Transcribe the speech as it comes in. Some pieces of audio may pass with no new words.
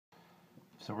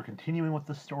So we're continuing with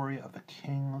the story of the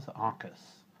King's Ankus.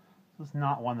 This is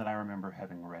not one that I remember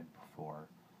having read before,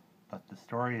 but the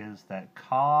story is that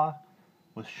Ka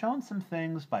was shown some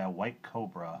things by a white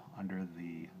cobra under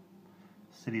the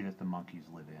city that the monkeys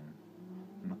live in.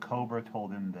 And the cobra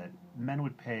told him that men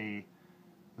would pay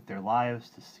with their lives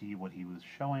to see what he was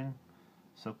showing.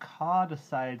 So Ka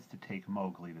decides to take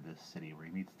Mowgli to this city, where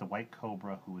he meets the white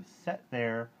cobra who was set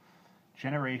there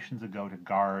generations ago to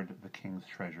guard the king's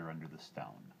treasure under the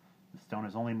stone. The stone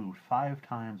has only moved 5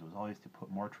 times. It was always to put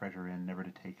more treasure in, never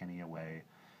to take any away.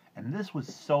 And this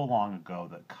was so long ago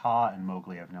that Ka and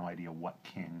Mowgli have no idea what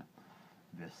king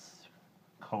this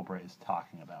cobra is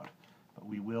talking about. But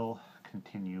we will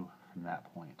continue from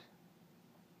that point.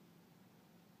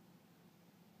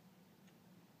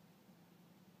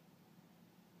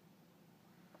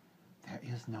 There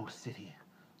is no city.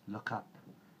 Look up.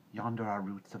 Yonder are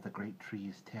roots of the great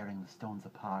trees tearing the stones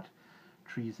apart.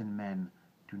 Trees and men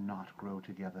do not grow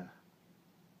together,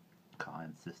 Ka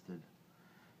insisted.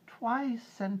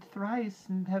 Twice and thrice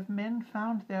have men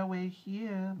found their way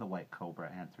here, the white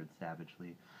cobra answered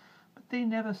savagely. But they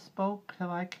never spoke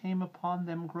till I came upon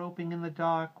them groping in the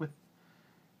dark with...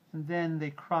 And then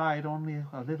they cried only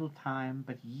a little time,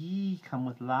 but ye come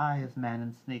with lies, man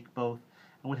and snake both,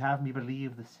 and would have me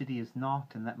believe the city is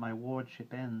not, and that my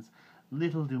wardship ends.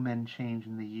 Little do men change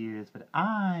in the years, but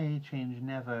I change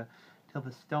never, till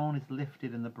the stone is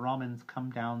lifted and the Brahmins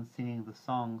come down singing the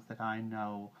songs that I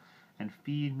know, and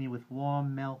feed me with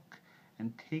warm milk,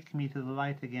 and take me to the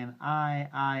light again.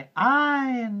 I,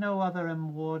 and no other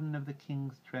am warden of the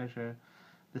king's treasure.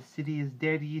 The city is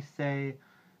dead, ye say,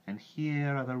 and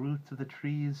here are the roots of the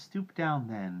trees. Stoop down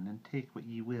then, and take what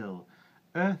ye will.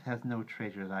 Earth has no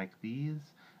treasure like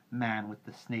these. Man with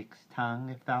the snake's tongue,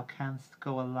 if thou canst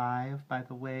go alive by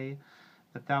the way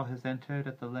that thou hast entered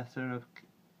at the lesser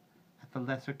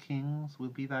kings, will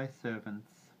be thy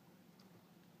servants.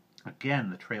 Again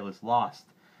the trail is lost,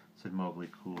 said Mowgli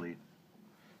coolly.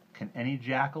 Can any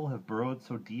jackal have burrowed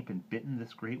so deep and bitten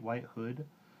this great white hood?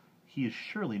 He is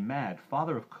surely mad.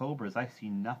 Father of cobras, I see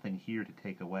nothing here to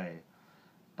take away.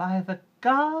 By the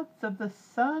gods of the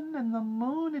sun and the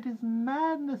moon, it is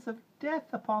madness of death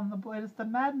upon the boy. It is the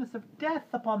madness of death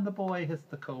upon the boy, hissed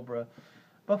the cobra.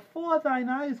 Before thine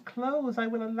eyes close, I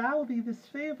will allow thee this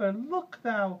favor. Look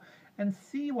thou, and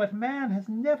see what man has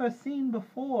never seen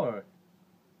before.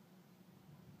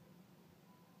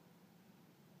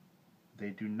 They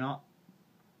do not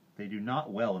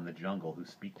well in the jungle who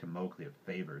speak to Mowgli of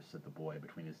favors, said the boy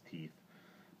between his teeth.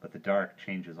 But the dark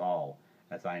changes all.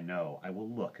 As I know, I will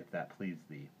look, if that please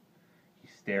thee. He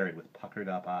stared with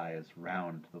puckered-up eyes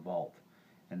round the vault,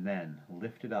 and then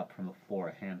lifted up from the floor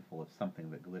a handful of something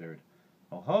that glittered.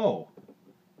 "Oh-ho!"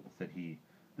 said he.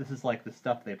 "This is like the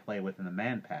stuff they play with in the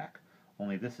man-pack,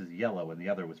 only this is yellow and the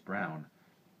other was brown."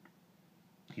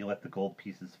 He let the gold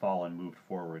pieces fall and moved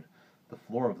forward. The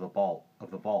floor of the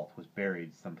vault was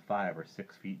buried some 5 or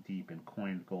 6 feet deep in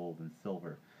coined gold and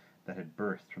silver that had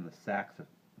burst from the sacks that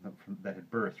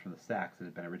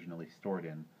had been originally stored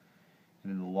in.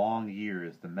 And in the long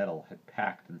years the metal had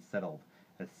packed and settled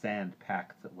as sand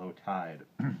packs at low tide.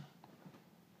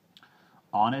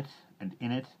 On it and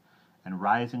in it and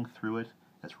rising through it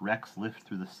as wrecks lift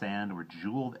through the sand were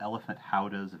jeweled elephant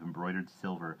howdahs of embroidered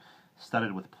silver,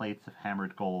 studded with plates of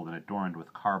hammered gold and adorned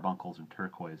with carbuncles and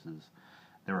turquoises.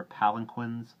 There were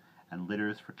palanquins and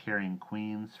litters for carrying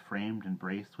queens, framed and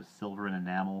braced with silver and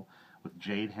enamel, with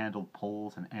jade-handled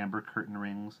poles and amber curtain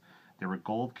rings. There were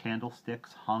gold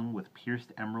candlesticks hung with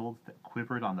pierced emeralds that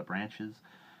quivered on the branches.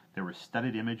 There were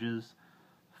studded images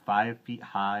 5 feet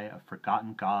high of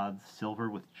forgotten gods,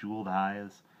 silver with jeweled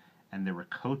eyes, and there were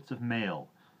coats of mail,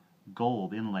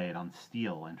 gold inlaid on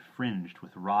steel and fringed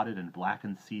with rotted and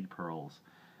blackened seed pearls.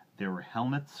 There were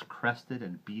helmets crested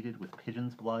and beaded with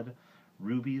pigeon's blood,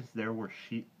 rubies. There were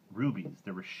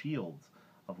shields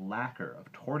of lacquer,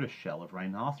 of tortoise-shell, of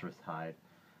rhinoceros hide,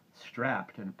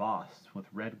 strapped and bossed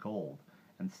with red gold,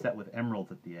 and set with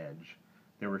emeralds at the edge.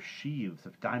 There were sheaves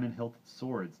of diamond-hilted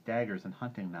swords, daggers, and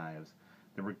hunting knives.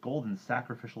 There were golden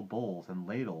sacrificial bowls and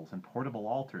ladles and portable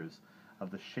altars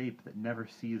of the shape that never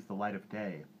sees the light of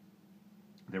day.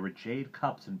 There were jade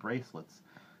cups and bracelets.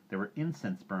 There were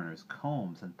incense burners,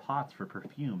 combs, and pots for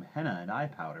perfume, henna, and eye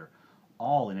powder,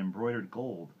 all in embroidered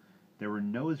gold. There were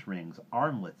nose rings,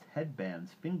 armlets,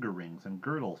 headbands, finger rings, and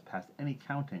girdles past any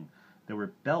counting. There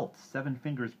were belts 7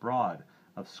 fingers broad,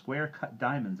 of square-cut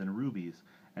diamonds and rubies,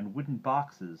 and wooden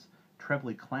boxes,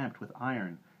 trebly clamped with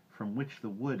iron, from which the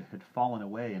wood had fallen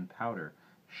away in powder,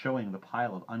 showing the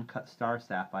pile of uncut star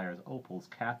sapphires, opals,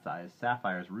 cat's eyes,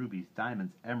 sapphires, rubies,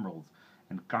 diamonds, emeralds,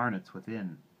 and garnets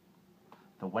within.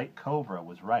 The white cobra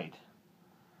was right.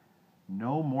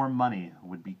 No mere money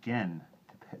would begin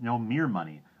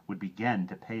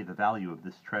to pay the value of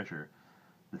this treasure,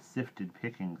 the sifted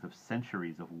pickings of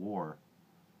centuries of war,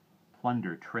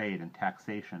 plunder, trade, and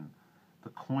taxation. The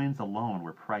coins alone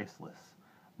were priceless,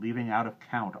 leaving out of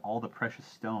count all the precious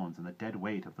stones and the dead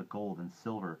weight of the gold and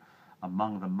silver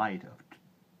among the might of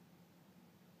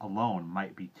alone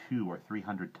might be 200 or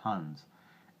 300 tons.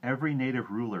 Every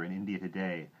native ruler in India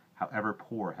today, however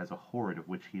poor, has a hoard to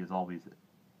which he is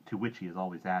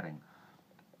always adding.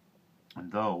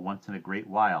 And though once in a great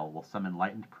while some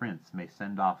enlightened prince may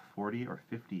send off 40 or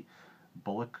 50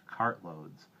 bullock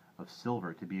cartloads of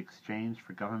silver to be exchanged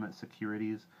for government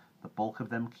securities, the bulk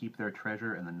of them keep their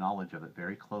treasure and the knowledge of it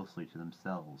very closely to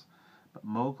themselves. But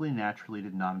Mowgli naturally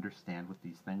did not understand what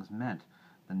these things meant.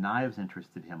 The knives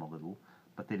interested him a little,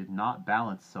 but they did not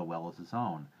balance so well as his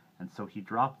own, and so he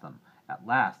dropped them. At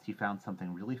last he found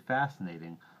something really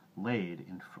fascinating laid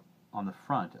on the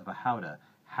front of a howdah,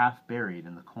 half buried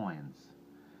in the coins.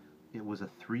 It was a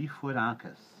 3-foot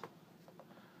Ankus,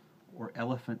 or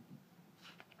elephant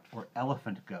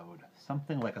goad,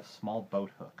 something like a small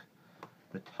boat hook.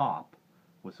 The top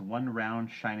was one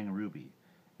round shining ruby,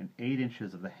 and 8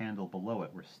 inches of the handle below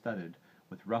it were studded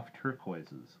with rough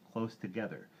turquoises close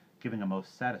together, giving a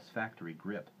most satisfactory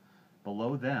grip.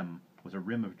 Below them was a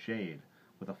rim of jade,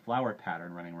 with a flower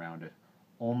pattern running round it,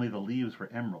 only the leaves were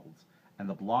emeralds, and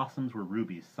the blossoms were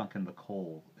rubies sunk in the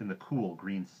cool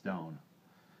green stone.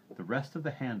 The rest of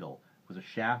the handle was a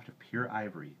shaft of pure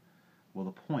ivory, while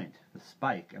the point, the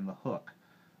spike, and the hook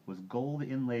was gold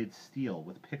inlaid steel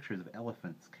with pictures of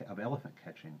elephant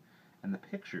catching, and the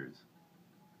pictures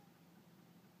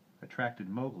attracted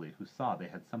Mowgli, who saw they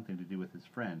had something to do with his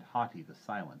friend Hati the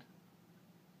Silent.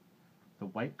 The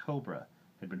white cobra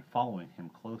had been following him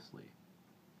closely.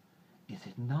 "Is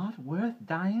it not worth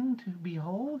dying to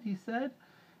behold?" he said.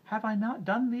 "Have I not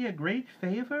done thee a great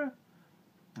favor?"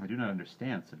 "I do not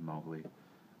understand," said Mowgli.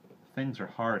 "Things are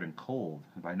hard and cold,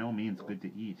 and by no means good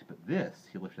to eat, but this,"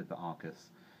 he lifted the Ankus,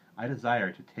 "I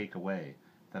desire to take away,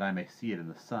 that I may see it in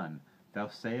the sun. Thou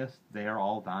sayest they are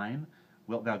all thine.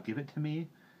 Wilt thou give it to me,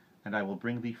 and I will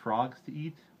bring thee frogs to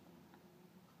eat?"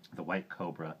 The white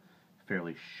cobra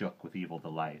fairly shook with evil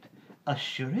delight.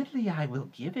 "Assuredly I will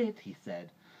give it," he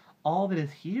said. "All that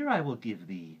is here I will give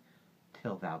thee,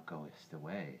 till thou goest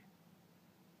away."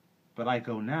 "But I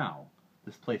go now.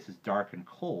 This place is dark and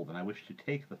cold, and I wish to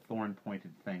take the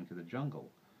thorn-pointed thing to the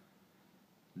jungle."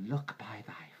 "Look by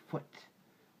thy foot.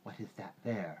 What is that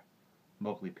there?"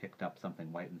 Mowgli picked up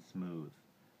something white and smooth.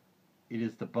 "It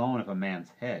is the bone of a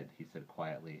man's head," he said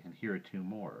quietly, "and here are 2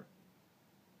 more.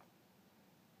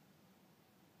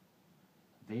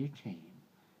 "They came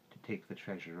to take the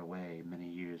treasure away many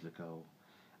years ago.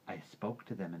 I spoke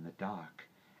to them in the dark,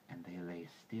 and they lay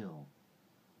still."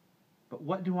 "But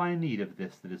what do I need of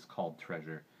this that is called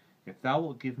treasure? If thou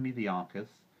wilt give me the Ankus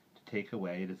to take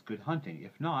away, it is good hunting.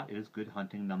 If not, it is good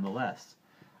hunting none the less.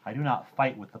 I do not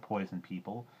fight with the poison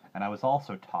people, and I was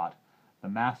also taught the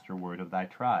master word of thy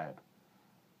tribe."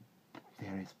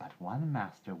 "There is but one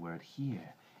master word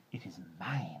here. It is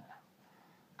mine."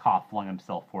 Kaa flung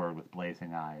himself forward with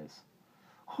blazing eyes.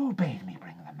 "Who bade me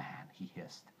bring the man?" he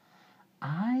hissed.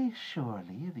 "I,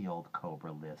 surely," the old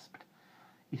cobra lisped.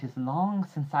 "It is long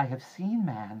since I have seen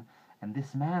man, and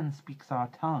this man speaks our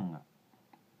tongue."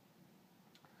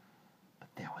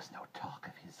 "But there was no talk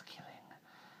of his killing.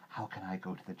 How can I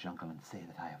go to the jungle and say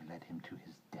that I have led him to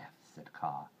his death?" said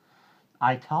Kaa.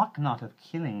 "I talk not of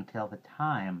killing till the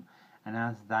time, and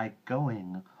as thy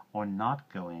going or not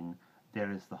going,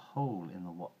 there is the hole in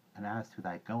the wall. And as to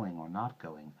thy going or not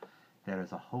going, there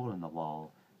is a hole in the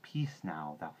wall. Peace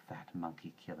now, thou fat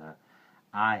monkey killer.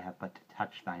 I have but to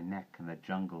touch thy neck, and the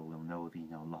jungle will know thee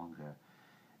no longer.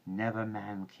 Never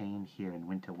man came here and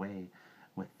went away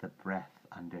with the breath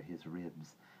under his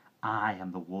ribs. I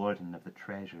am the warden of the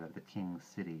treasure of the king's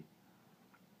city."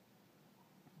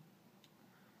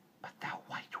 "But thou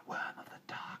white worm of the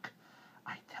dark,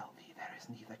 I tell thee there is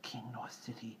neither king nor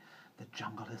city. The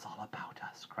jungle is all about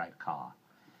us," cried Kaa.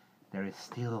 "There is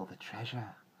still the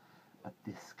treasure, but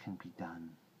this can be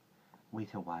done.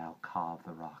 Wait a while, Kaa of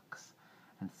the rocks,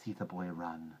 and see the boy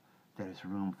run. There is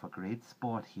room for great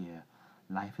sport here.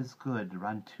 Life is good.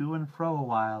 Run to and fro a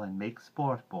while, and make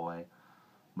sport, boy."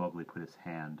 Mowgli put his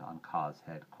hand on Kaa's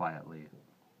head quietly.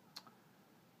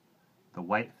 "The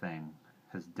white thing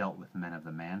has dealt with men of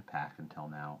the Man Pack until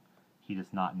now. He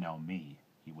does not know me,"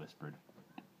 he whispered.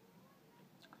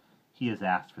 "He has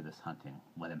asked for this hunting.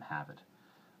 Let him have it."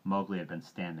 Mowgli had been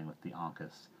standing with the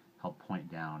Ankus held point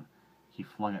down. He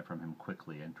flung it from him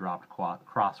quickly and dropped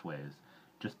crossways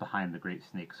just behind the great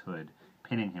snake's hood.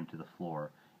 pinning him to the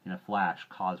floor. In a flash,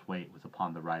 Ka's weight was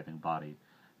upon the writhing body,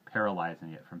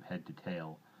 paralyzing it from head to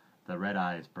tail. The red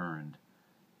eyes burned,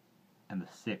 and the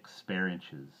 6 spare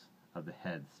inches of the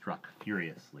head struck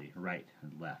furiously right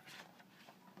and left.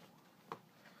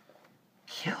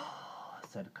 "Kill,"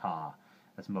 said Ka,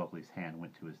 as Mowgli's hand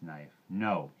went to his knife.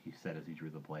 "No," he said as he drew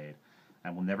the blade.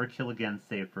 "I will never kill again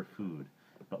save for food.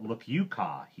 But look you,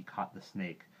 Ka!" He caught the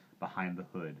snake behind the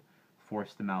hood,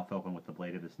 forced the mouth open with the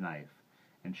blade of his knife,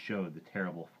 and showed the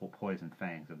terrible poison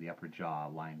fangs of the upper jaw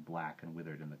lying black and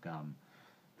withered in the gum.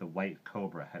 The white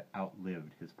cobra had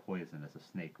outlived his poison as a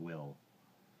snake will.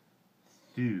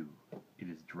 "Thu, it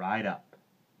is dried up,"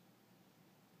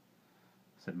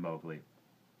 said Mowgli,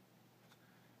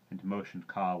 and motioned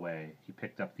Ka away. He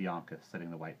picked up the Ankus, setting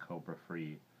the white cobra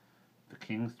free. "The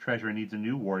king's treasure needs a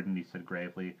new warden," he said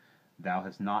gravely. "Thou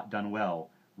hast not done well.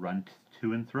 Run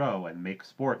to and fro, and make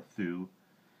sport, Thu."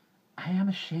 "I am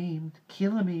ashamed.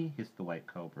 Kill me," hissed the white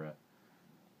cobra.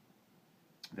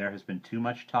 "There has been too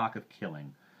much talk of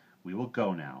killing. We will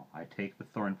go now. I take the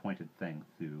thorn-pointed thing,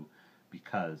 Thu,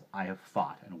 because I have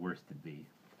fought and worsted thee."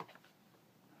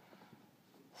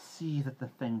 "See that the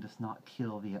thing does not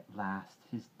kill thee at last.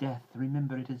 It is death.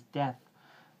 Remember, it is death.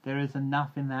 There is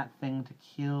enough in that thing to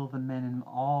kill the men in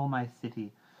all my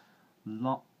city.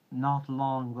 Not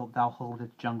long wilt thou hold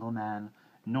it, Jungle Man,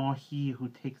 nor he who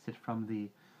takes it from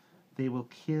thee. They will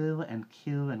kill and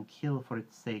kill and kill for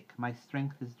its sake. My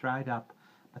strength is dried up,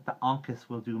 but the Ankus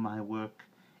will do my work.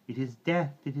 It is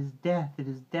death, it is death, it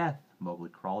is death." Mowgli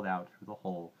crawled out through the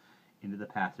hole into the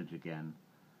passage again,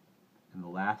 and the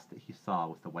last that he saw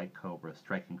was the white cobra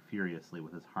striking furiously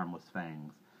with his harmless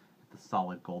fangs at the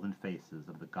solid golden faces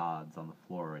of the gods on the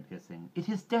floor and hissing, "It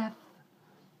is death!"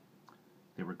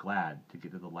 They were glad to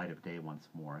get to the light of day once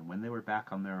more, and when they were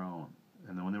back in their own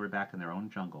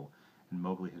jungle, and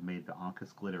Mowgli had made the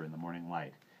Ankus glitter in the morning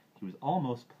light, he was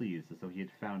almost pleased, as though he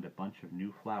had found a bunch of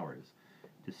new flowers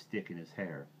to stick in his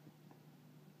hair.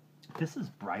 "This is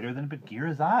brighter than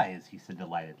Bagheera's eyes," he said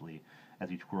delightedly, as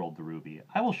he twirled the ruby.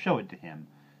 "I will show it to him.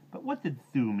 But what did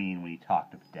Thu mean when he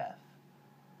talked of death?"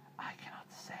 "I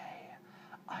cannot say.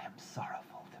 I am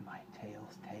sorrowful to my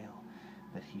tail's tail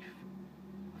that he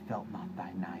felt not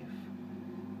thy knife.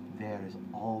 There is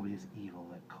always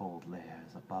evil at cold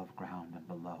lairs, above ground and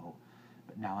below.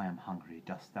 But now I am hungry.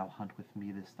 Dost thou hunt with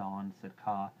me this dawn?" said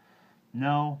Ka.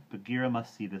 "No, Bagheera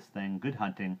must see this thing. Good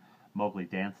hunting." Mowgli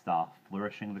danced off,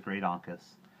 flourishing the great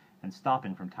Ankus, and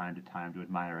stopping from time to time to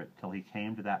admire it, till he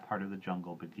came to that part of the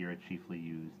jungle Bagheera chiefly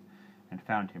used, and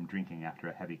found him drinking after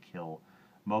a heavy kill.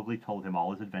 Mowgli told him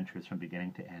all his adventures from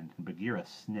beginning to end, and Bagheera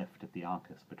sniffed at the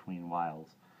Ankus between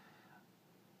whiles.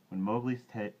 When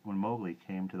Mowgli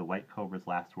came to the white cobra's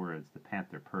last words, the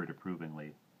panther purred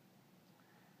approvingly.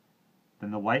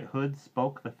 "Then the White Hood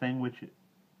spoke the thing which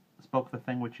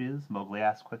is?" Mowgli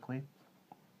asked quickly.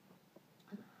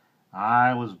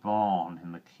 "I was born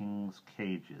in the king's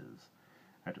cages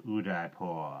at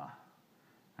Udaipur,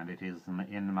 and it is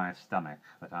in my stomach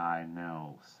that I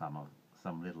know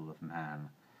some little of man.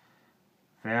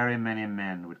 Very many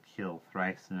men would kill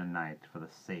thrice in a night for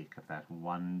the sake of that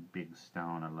one big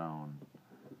stone alone."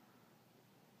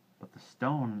 "But the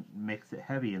stone makes it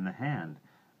heavy in the hand.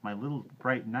 My little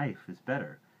bright knife is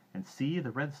better. And see,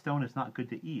 the red stone is not good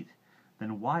to eat.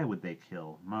 Then why would they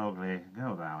kill? Mowgli,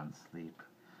 go thou and sleep.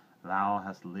 Thou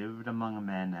hast lived among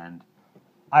men, and—"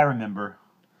 "I remember.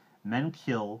 Men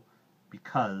kill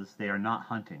because they are not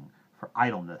hunting, for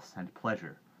idleness and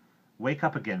pleasure. Wake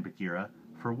up again, Bagheera.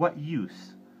 For what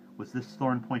use was this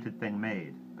thorn-pointed thing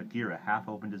made?" Bagheera half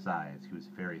opened his eyes. He was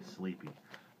very sleepy,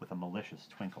 with a malicious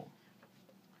twinkle.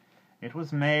 "It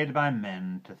was made by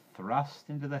men to thrust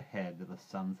into the head of the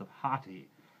sons of Hati,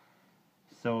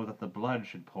 so that the blood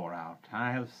should pour out.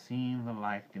 I have seen the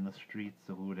like in the streets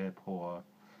of Udaipur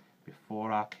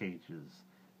before our cages.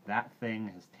 That thing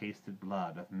has tasted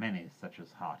blood of many such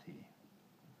as Hati."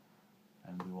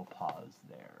 And we will pause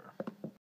there.